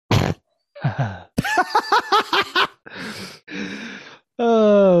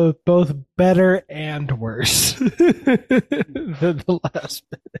Both better and worse than the last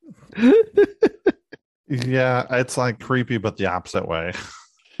bit. Yeah, it's like creepy, but the opposite way.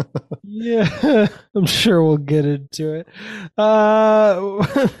 Yeah, I'm sure we'll get into it.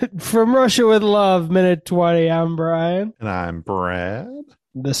 From Russia with Love, minute 20. I'm Brian. And I'm Brad.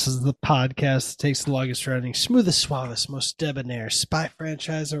 This is the podcast that takes the longest running, smoothest, suavest, most debonair spy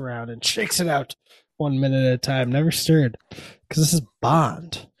franchise around and shakes it out 1 minute at a time, never stirred. Because this is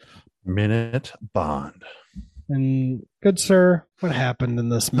Bond. Minute Bond. And good sir, what happened in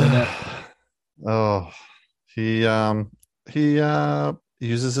this minute? He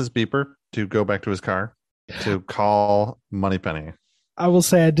uses his beeper to go back to his car to call Moneypenny. I will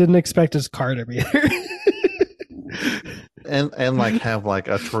say I didn't expect his car to be there. and like have like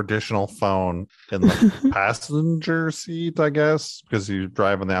a traditional phone in the passenger seat, I guess, because you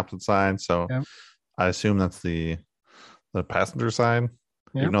drive on the opposite side. So yep. I assume that's the passenger side.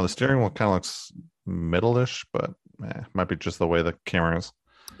 Yep. Even though the steering wheel kind of looks middle-ish, but might be just the way the camera is.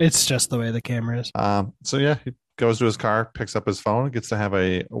 It's just the way the camera is. So yeah, he goes to his car, picks up his phone, gets to have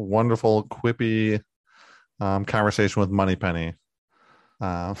a wonderful, quippy conversation with Moneypenny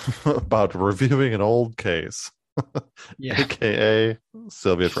about reviewing an old case. Yeah. AKA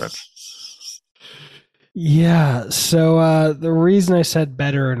Sylvia Trench. Yeah, so the reason I said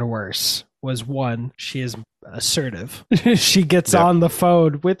better and worse was, one, she is assertive. She gets on the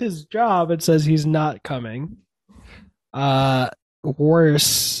phone with his job and says he's not coming.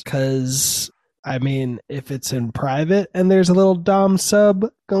 Worse, because I mean, if it's in private and there's a little dom sub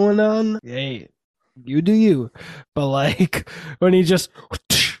going on, hey, you do you. But like when he just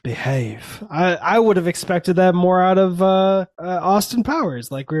behave, I would have expected that more out of Austin Powers,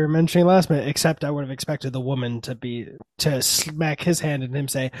 like we were mentioning last minute. Except I would have expected the woman to smack his hand and him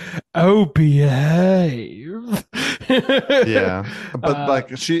say, "Oh, behave." Yeah, but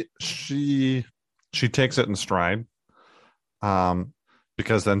like she takes it in stride.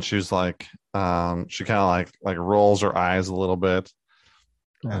 Because then she's like, she kind of like rolls her eyes a little bit,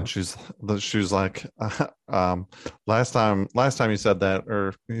 and she's like, last time he said that,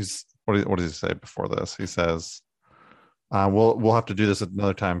 or what does he say before this? He says, we'll have to do this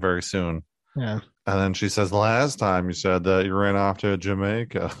another time very soon. Yeah. And then she says, last time you said that you ran off to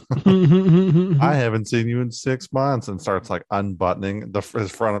Jamaica. I haven't seen you in 6 months, and starts like unbuttoning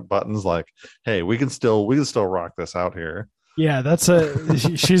his front buttons, like, hey, we can still rock this out here. Yeah,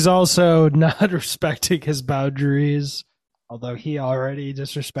 she's also not respecting his boundaries, although he already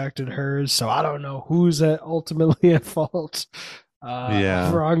disrespected hers. So I don't know who's ultimately at fault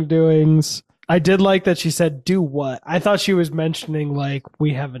of wrongdoings. I did like that she said, do what? I thought she was mentioning like,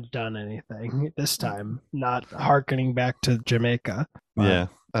 we haven't done anything this time, not hearkening back to Jamaica. Yeah.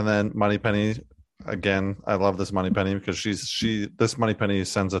 And then Moneypenny, again, I love this Moneypenny because this Moneypenny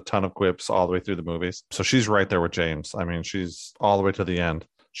sends a ton of quips all the way through the movies. So she's right there with James. I mean, she's all the way to the end.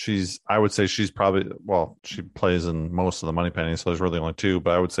 I would say she's probably, well, she plays in most of the Moneypenny, so there's really only two,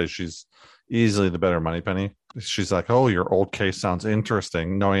 but I would say she's easily the better Moneypenny. She's like, oh, your old case sounds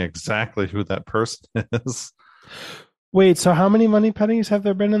interesting, knowing exactly who that person is. Wait, so how many Moneypennies have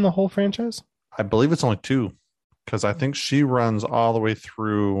there been in the whole franchise? I believe it's only two, because I think she runs all the way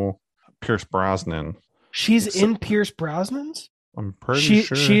through Pierce Brosnan. She's in Pierce Brosnan's? I'm pretty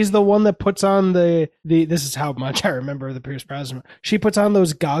sure. She's the one that puts on the this is how much I remember the Pierce Brosnan. She puts on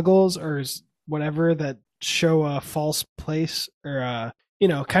those goggles or whatever that show a false place, or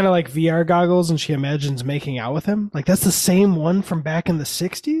kind of like VR goggles, and she imagines making out with him. Like that's the same one from back in the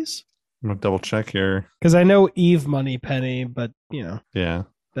 60s? I'm gonna double check here. Because I know Eve Moneypenny, but yeah.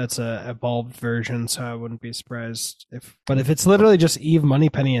 That's a evolved version, so I wouldn't be surprised if it's literally just Eve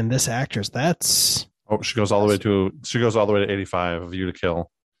Moneypenny and this actress. That's she goes all the way to 85 of View to Kill.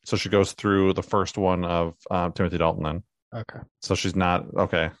 So she goes through the first one of Timothy Dalton then. Okay. So she's not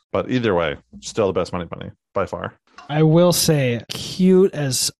okay, but either way, still the best Moneypenny by far. I will say, cute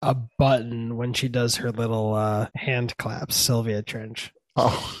as a button when she does her little hand claps, Sylvia Trench.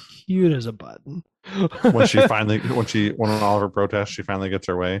 Oh, cute as a button. when all of her protests, she finally gets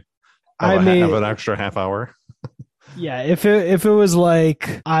her way. Have an extra half hour. Yeah, if it was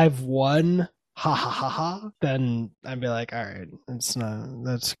like I've won, ha ha ha ha, then I'd be like, all right, that's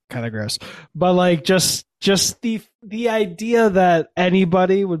kind of gross. But like just the idea that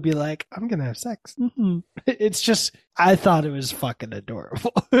anybody would be like, I'm gonna have sex. Mm-hmm. It's just, I thought it was fucking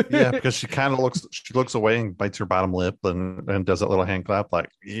adorable. Yeah, because she looks away and bites her bottom lip and does that little hand clap, like,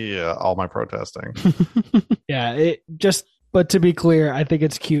 yeah, all my protesting. Yeah, it just But to be clear, I think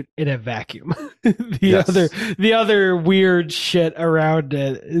it's cute in a vacuum. Yes. The other weird shit around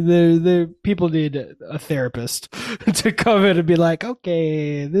it, the people need a therapist to come in and be like,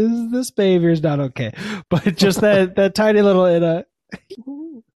 okay, this behavior is not okay. But just that tiny little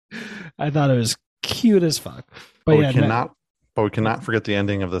I thought it was cute as fuck. But we yeah, cannot forget the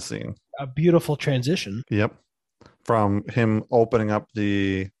ending of the scene. a beautiful transition. Yep. From him opening up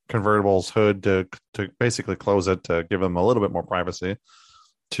the convertible's hood to basically close it to give him a little bit more privacy,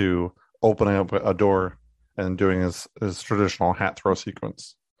 to opening up a door and doing his traditional hat throw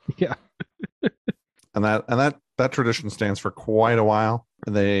sequence. Yeah. and that tradition stands for quite a while.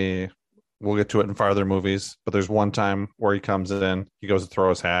 We'll get to it in farther movies, but there's one time where he comes in, he goes to throw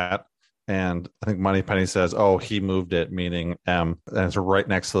his hat, and I think Moneypenny says, "Oh, he moved it," meaning M, and it's right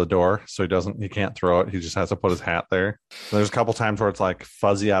next to the door, so he can't throw it. He just has to put his hat there. And there's a couple times where it's like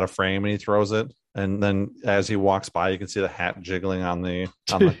fuzzy out of frame, and he throws it, and then as he walks by, you can see the hat jiggling on the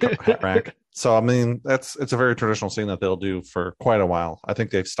hat rack. So I mean, it's a very traditional scene that they'll do for quite a while. I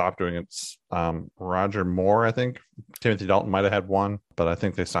think they've stopped doing it. Roger Moore, I think Timothy Dalton might have had one, but I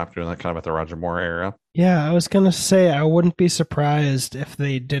think they stopped doing that kind of at the Roger Moore era. Yeah, I was gonna say I wouldn't be surprised if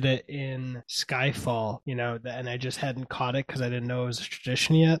they did it in Skyfall, and I just hadn't caught it because I didn't know it was a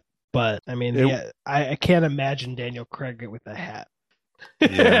tradition yet. But I mean, I can't imagine Daniel Craig with a hat.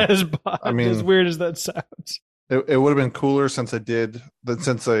 Yeah. As weird as that sounds. It would have been cooler since it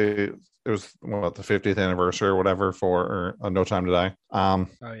was the 50th anniversary or whatever for No Time to Die.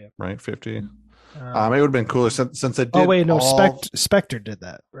 Right, 50. It would have been cooler since it did. Oh wait, no, Spectre did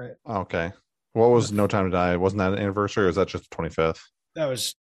that, right? Okay. What was No Time to Die? Wasn't that an anniversary, or is that just the 25th? That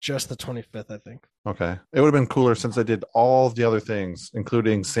was just the 25th, I think. Okay. It would have been cooler since they did all of the other things,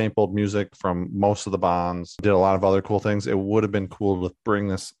 including sampled music from most of the Bonds, did a lot of other cool things. It would have been cool to bring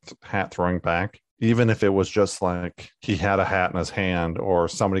this hat throwing back, even if it was just like he had a hat in his hand or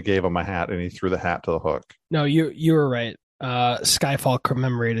somebody gave him a hat and he threw the hat to the hook. No, you were right. Skyfall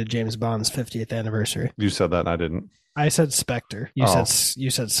commemorated James Bond's 50th anniversary. You said that and I didn't. I said Spectre. You said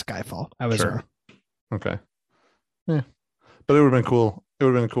Skyfall. I was wrong. Okay. Yeah. But it would have been cool. It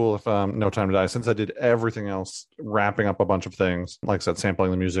would have been cool if No Time to Die, since I did everything else, wrapping up a bunch of things, like I said,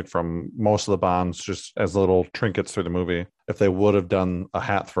 sampling the music from most of the Bonds just as little trinkets through the movie, if they would have done a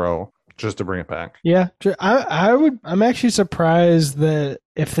hat throw just to bring it back. Yeah, I'm actually surprised that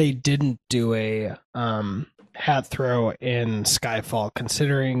if they didn't do a hat throw in Skyfall,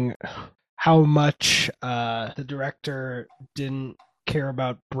 considering how much the director didn't care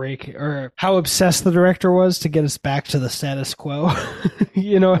about breaking, or how obsessed the director was to get us back to the status quo.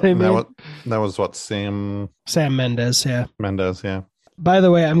 You know what I mean? That was what, Sam Mendes, yeah. Mendes, yeah. By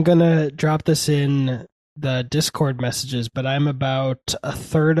the way, I'm gonna drop this in the Discord messages, but I'm about a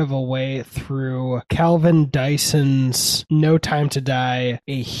third of a way through Calvin Dyson's No Time to Die,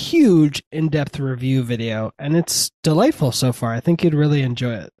 a huge in-depth review video, and it's delightful so far. I think you'd really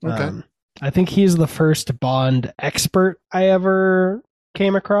enjoy it. Okay. I think he's the first Bond expert I ever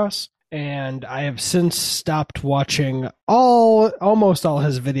came across, and I have since stopped watching almost all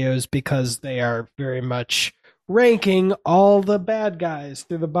his videos because they are very much ranking all the bad guys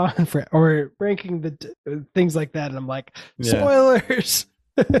through the Bond or ranking the things like that, and I'm like, spoilers.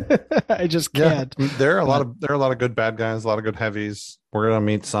 I just can't. Yeah, there are a lot of good bad guys, a lot of good heavies. We're gonna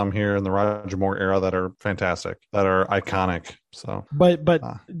meet some here in the Roger Moore era that are fantastic, that are iconic. So, but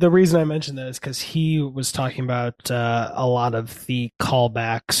the reason I mentioned that is because he was talking about a lot of the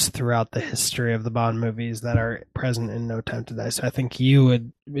callbacks throughout the history of the Bond movies that are present in No Time to Die. So I think you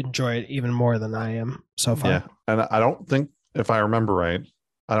would enjoy it even more than I am so far. Yeah, and I don't think, if I remember right,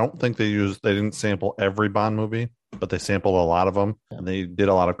 I don't think they didn't sample every Bond movie, but they sampled a lot of them. And they did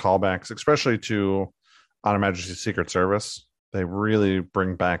a lot of callbacks, especially to On Her Majesty's Secret Service. They really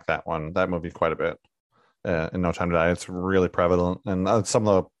bring back that movie quite a bit. In No Time to Die, it's really prevalent, and some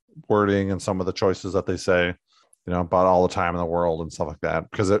of the wording and some of the choices that they say, about all the time in the world and stuff like that,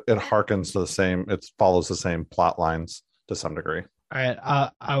 because it harkens to the same, it follows the same plot lines to some degree. All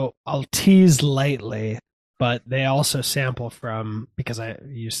right, I'll tease lightly, but they also sample from, because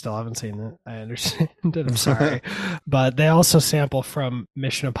you still haven't seen it, I understand it, I'm sorry, but they also sample from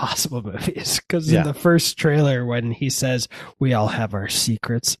Mission Impossible movies, because in the first trailer when he says, "We all have our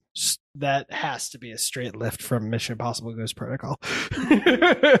secrets," that has to be a straight lift from Mission Impossible Ghost Protocol.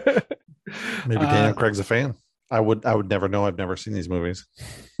 Maybe Daniel Craig's a fan. I would never know. I've never seen these movies.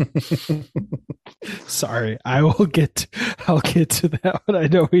 Sorry, I'll get to that one. I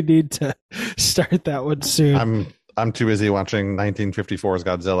know we need to start that one soon. I'm too busy watching 1954's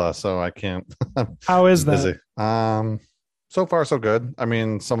Godzilla, so I can't. How is that? Busy. So far so good. I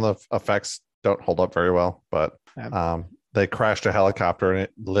mean, some of the effects don't hold up very well, but they crashed a helicopter, and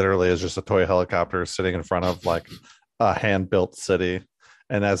it literally is just a toy helicopter sitting in front of like a hand built city.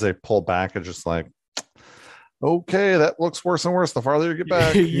 And as they pull back, it's just like, okay, that looks worse and worse the farther you get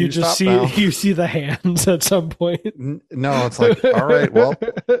back. You just see now. you see the hands at some point. No, it's like, all right, well,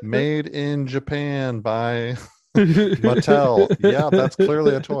 made in Japan by Mattel. Yeah, that's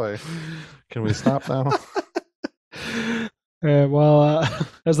clearly a toy. Can we stop now? Well,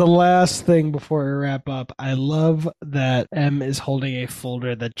 as the last thing before we wrap up, I love that M is holding a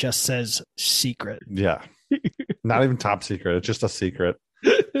folder that just says secret. Yeah. Not even top secret. It's just a secret.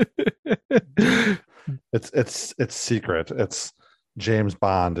 It's secret. It's James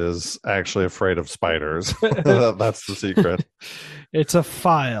Bond is actually afraid of spiders. That's the secret. It's a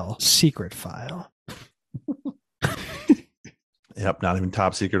file, secret file. Yep, not even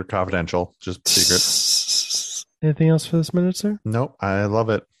top secret or confidential, just secret. Anything else for this minute, sir? Nope, I love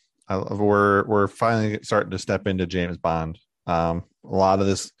it. We're finally starting to step into James Bond. A lot of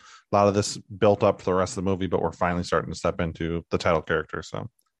this built up for the rest of the movie, but we're finally starting to step into the title character. So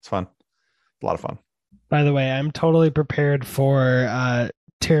it's fun, a lot of fun. By the way, I'm totally prepared for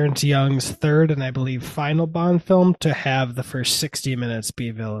Terrence Young's third and I believe final Bond film to have the first 60 minutes be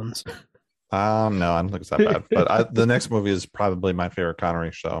villains. No, I don't think it's that bad. But the next movie is probably my favorite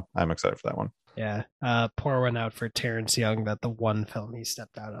Connery, so I'm excited for that one. Yeah, pour one out for Terrence Young. That the one film he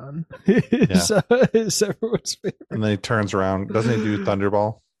stepped out on is everyone's favorite. And then he turns around. Doesn't he do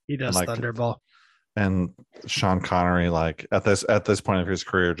Thunderball? He does Thunderball. And Sean Connery, like at this point of his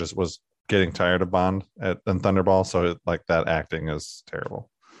career, just was getting tired of Bond and Thunderball. So like that acting is terrible.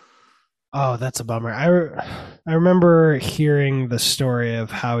 Oh, that's a bummer. I remember hearing the story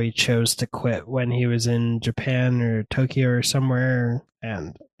of how he chose to quit when he was in Japan or Tokyo or somewhere,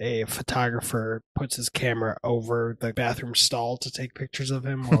 and a photographer puts his camera over the bathroom stall to take pictures of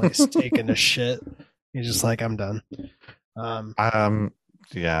him while he's taking a shit. He's just like, I'm done.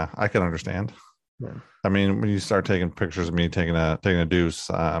 Yeah, I can understand. Yeah. I mean, when you start taking pictures of me taking a deuce,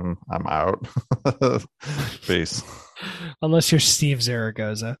 I'm out. Peace. Unless you're Steve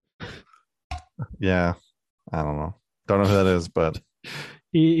Zaragoza. Yeah, I don't know. Don't know who that is, but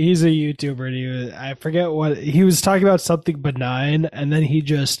he's a YouTuber. And I forget what he was talking about, something benign, and then he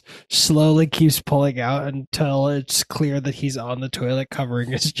just slowly keeps pulling out until it's clear that he's on the toilet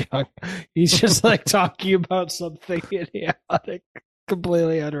covering his junk. He's just like talking about something idiotic,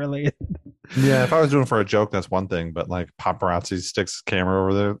 completely unrelated. Yeah, if I was doing it for a joke, that's one thing. But like paparazzi sticks his camera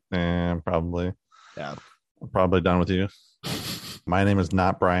over there, probably. Yeah, I'm probably done with you. My name is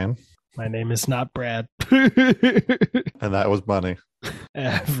not Brian. My name is not Brad. And that was money.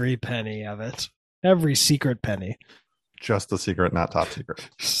 Every penny of it. Every secret penny. Just the secret, not top secret.